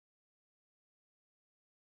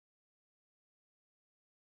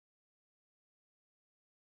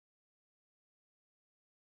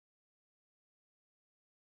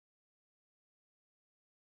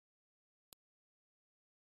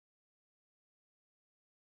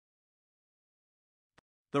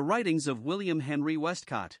The Writings of William Henry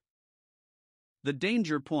Westcott. The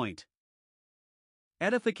Danger Point.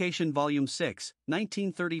 Edification Volume 6,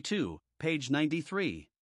 1932, page 93.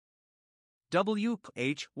 W.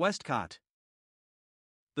 H. Westcott.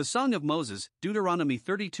 The Song of Moses, Deuteronomy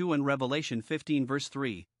 32 and Revelation 15 verse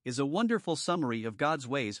 3, is a wonderful summary of God's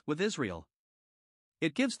ways with Israel.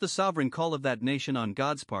 It gives the sovereign call of that nation on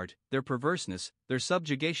God's part, their perverseness, their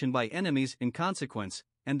subjugation by enemies in consequence,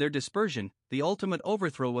 and their dispersion, the ultimate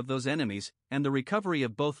overthrow of those enemies, and the recovery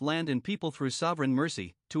of both land and people through sovereign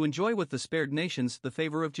mercy, to enjoy with the spared nations the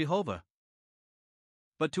favor of Jehovah.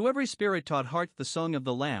 But to every spirit-taught heart the Song of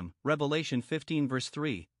the Lamb, Revelation 15 verse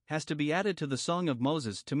 3, has to be added to the Song of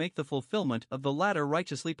Moses to make the fulfillment of the latter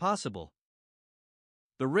righteously possible.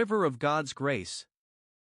 The river of God's grace,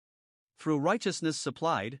 through righteousness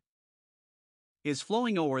supplied, is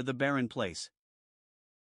flowing o'er the barren place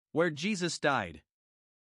where Jesus died.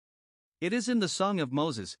 It is in the Song of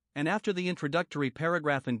Moses, and after the introductory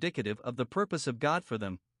paragraph indicative of the purpose of God for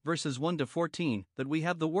them, verses 1 to 14, that we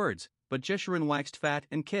have the words, "But Jeshurun waxed fat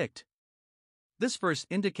and kicked." This verse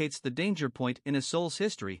indicates the danger point in a soul's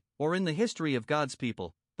history, or in the history of God's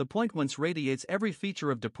people, the point whence radiates every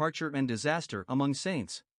feature of departure and disaster among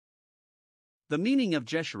saints. The meaning of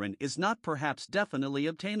Jeshurun is not perhaps definitely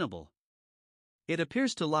obtainable. It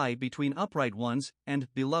appears to lie between upright ones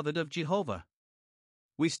and beloved of Jehovah.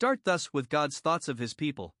 We start thus with God's thoughts of his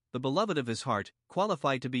people, the beloved of his heart,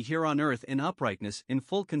 qualified to be here on earth in uprightness in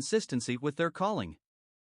full consistency with their calling.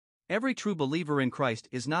 Every true believer in Christ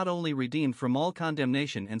is not only redeemed from all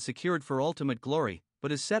condemnation and secured for ultimate glory,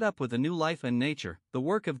 but is set up with a new life and nature, the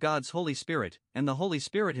work of God's Holy Spirit, and the Holy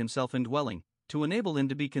Spirit himself indwelling, to enable him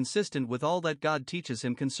to be consistent with all that God teaches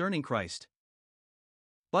him concerning Christ.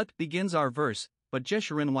 But, begins our verse, but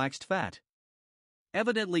Jeshurun waxed fat.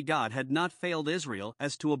 Evidently God had not failed Israel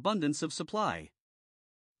as to abundance of supply.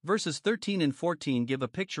 Verses 13 and 14 give a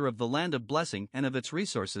picture of the land of blessing and of its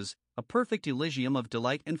resources, a perfect Elysium of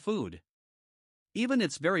delight and food. Even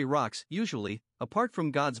its very rocks, usually, apart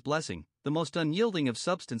from God's blessing, the most unyielding of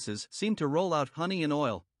substances, seem to roll out honey and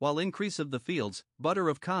oil, while increase of the fields, butter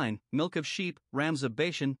of kine, milk of sheep, rams of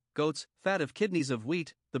Bashan, goats, fat of kidneys of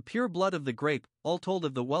wheat, the pure blood of the grape, all told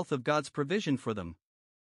of the wealth of God's provision for them.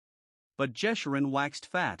 But Jeshurun waxed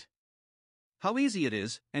fat. How easy it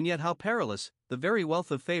is, and yet how perilous, the very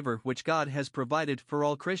wealth of favor which God has provided for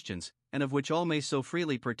all Christians, and of which all may so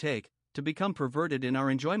freely partake, to become perverted in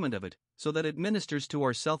our enjoyment of it, so that it ministers to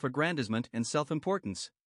our self-aggrandizement and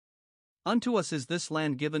self-importance. Unto us is this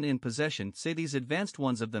land given in possession, say these advanced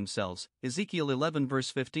ones of themselves, Ezekiel 11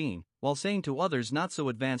 verse 15, while saying to others not so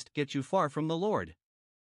advanced, get you far from the Lord.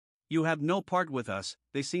 You have no part with us,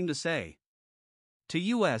 they seem to say.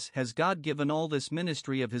 To us has God given all this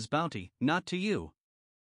ministry of his bounty, not to you.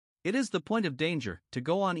 It is the point of danger, to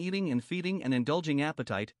go on eating and feeding and indulging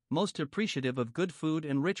appetite, most appreciative of good food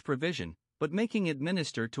and rich provision, but making it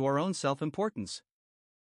minister to our own self-importance.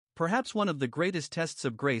 Perhaps one of the greatest tests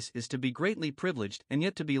of grace is to be greatly privileged and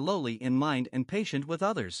yet to be lowly in mind and patient with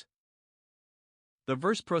others. The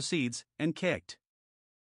verse proceeds, and kicked.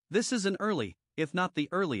 This is an early, if not the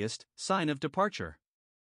earliest, sign of departure.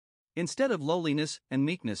 Instead of lowliness and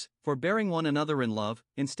meekness, forbearing one another in love,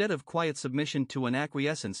 instead of quiet submission to an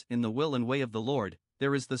acquiescence in the will and way of the Lord,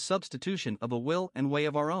 there is the substitution of a will and way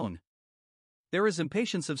of our own. There is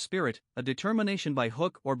impatience of spirit, a determination by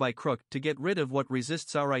hook or by crook to get rid of what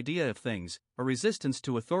resists our idea of things, a resistance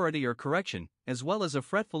to authority or correction, as well as a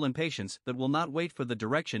fretful impatience that will not wait for the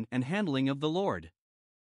direction and handling of the Lord.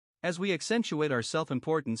 As we accentuate our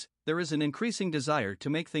self-importance, there is an increasing desire to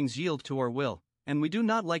make things yield to our will, and we do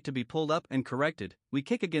not like to be pulled up and corrected. We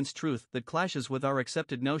kick against truth that clashes with our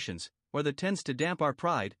accepted notions, or that tends to damp our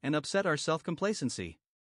pride and upset our self-complacency.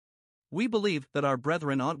 We believe that our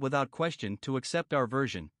brethren ought without question to accept our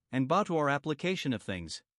version, and bow to our application of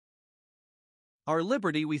things. Our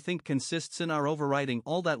liberty, we think, consists in our overriding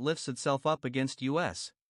all that lifts itself up against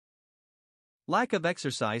us. Lack of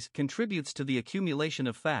exercise contributes to the accumulation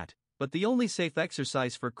of fat, but the only safe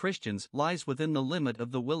exercise for Christians lies within the limit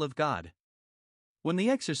of the will of God. When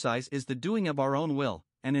the exercise is the doing of our own will,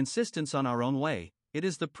 and insistence on our own way, it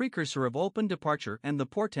is the precursor of open departure and the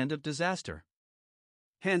portent of disaster.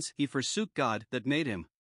 Hence, he forsook God that made him.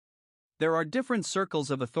 There are different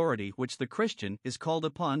circles of authority which the Christian is called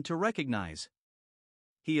upon to recognize.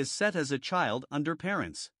 He is set as a child under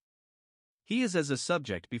parents. He is as a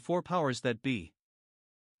subject before powers that be.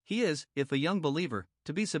 He is, if a young believer,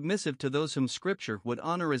 to be submissive to those whom Scripture would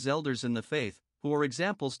honor as elders in the faith, who are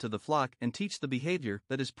examples to the flock and teach the behavior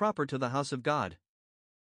that is proper to the house of God.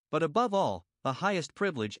 But above all, the highest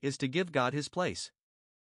privilege is to give God his place.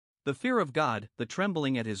 The fear of God, the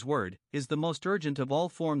trembling at His word, is the most urgent of all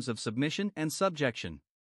forms of submission and subjection.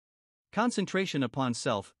 Concentration upon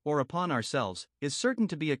self, or upon ourselves, is certain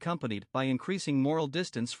to be accompanied by increasing moral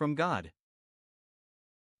distance from God.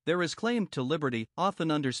 There is claim to liberty,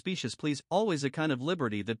 often under specious pleas, always a kind of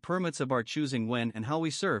liberty that permits of our choosing when and how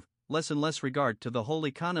we serve, less and less regard to the whole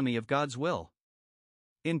economy of God's will.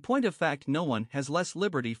 In point of fact, no one has less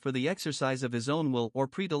liberty for the exercise of his own will or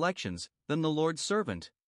predilections than the Lord's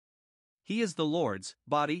servant. He is the Lord's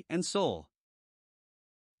body and soul.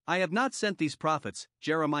 I have not sent these prophets,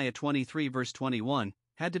 Jeremiah 23 verse 21,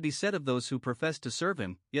 had to be said of those who professed to serve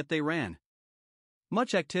him, yet they ran.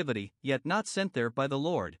 Much activity, yet not sent there by the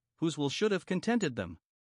Lord, whose will should have contented them.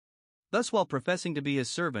 Thus, while professing to be his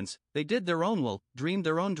servants, they did their own will, dreamed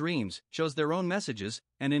their own dreams, chose their own messages,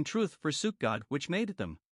 and in truth forsook God which made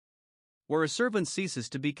them. Where a servant ceases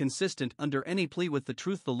to be consistent under any plea with the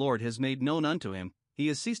truth the Lord has made known unto him, he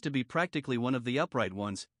has ceased to be practically one of the upright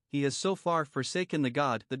ones. He has so far forsaken the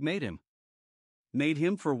God that made him. Made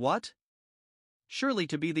him for what? Surely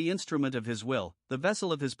to be the instrument of his will, the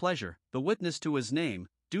vessel of his pleasure, the witness to his name.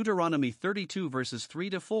 Deuteronomy 32 verses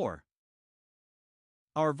 3-4.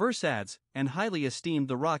 Our verse adds, and highly esteemed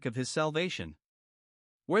the rock of his salvation.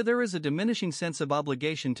 Where there is a diminishing sense of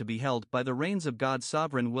obligation to be held by the reins of God's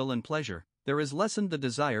sovereign will and pleasure, there is lessened the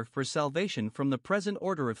desire for salvation from the present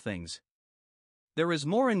order of things. There is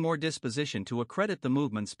more and more disposition to accredit the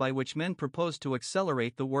movements by which men propose to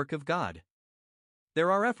accelerate the work of God.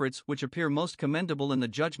 There are efforts which appear most commendable in the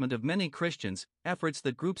judgment of many Christians, efforts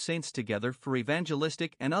that group saints together for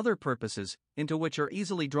evangelistic and other purposes, into which are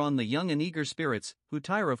easily drawn the young and eager spirits, who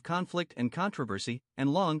tire of conflict and controversy,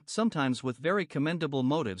 and long, sometimes with very commendable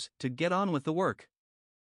motives, to get on with the work.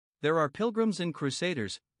 There are pilgrims and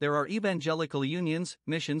crusaders, there are evangelical unions,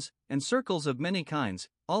 missions, and circles of many kinds,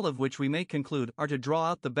 all of which we may conclude are to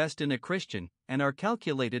draw out the best in a Christian, and are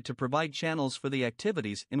calculated to provide channels for the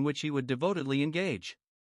activities in which he would devotedly engage.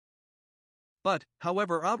 But,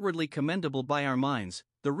 however outwardly commendable by our minds,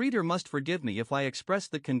 the reader must forgive me if I express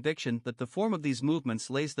the conviction that the form of these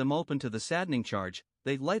movements lays them open to the saddening charge,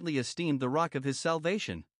 they lightly esteem the rock of his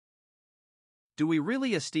salvation. Do we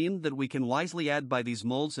really esteem that we can wisely add by these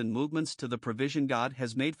molds and movements to the provision God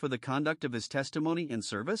has made for the conduct of his testimony and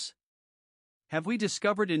service? Have we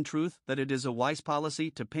discovered in truth that it is a wise policy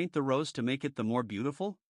to paint the rose to make it the more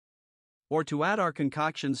beautiful? Or to add our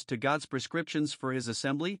concoctions to God's prescriptions for his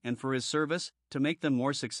assembly and for his service, to make them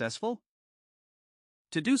more successful?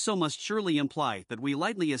 To do so must surely imply that we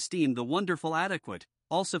lightly esteem the wonderful, adequate,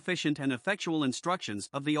 all-sufficient and effectual instructions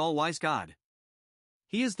of the all-wise God.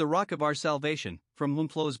 He is the rock of our salvation, from whom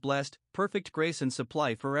flows blessed, perfect grace and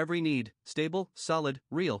supply for every need, stable, solid,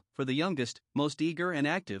 real, for the youngest, most eager and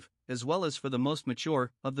active, as well as for the most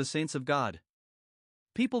mature, of the saints of God.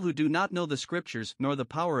 People who do not know the Scriptures nor the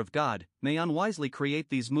power of God may unwisely create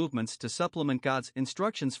these movements to supplement God's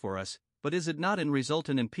instructions for us, but is it not in result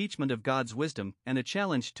an impeachment of God's wisdom and a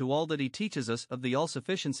challenge to all that he teaches us of the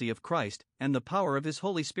all-sufficiency of Christ and the power of his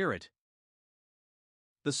Holy Spirit?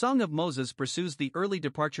 The Song of Moses pursues the early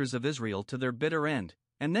departures of Israel to their bitter end,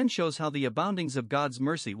 and then shows how the aboundings of God's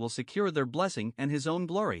mercy will secure their blessing and his own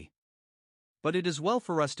glory. But it is well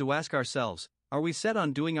for us to ask ourselves, are we set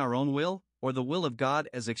on doing our own will, or the will of God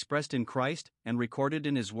as expressed in Christ and recorded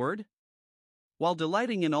in his word? While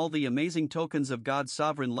delighting in all the amazing tokens of God's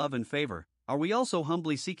sovereign love and favor, are we also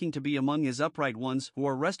humbly seeking to be among his upright ones who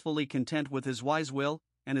are restfully content with his wise will,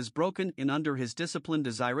 and is broken in under his discipline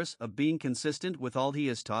desirous of being consistent with all he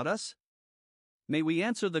has taught us? May we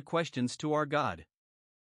answer the questions to our God.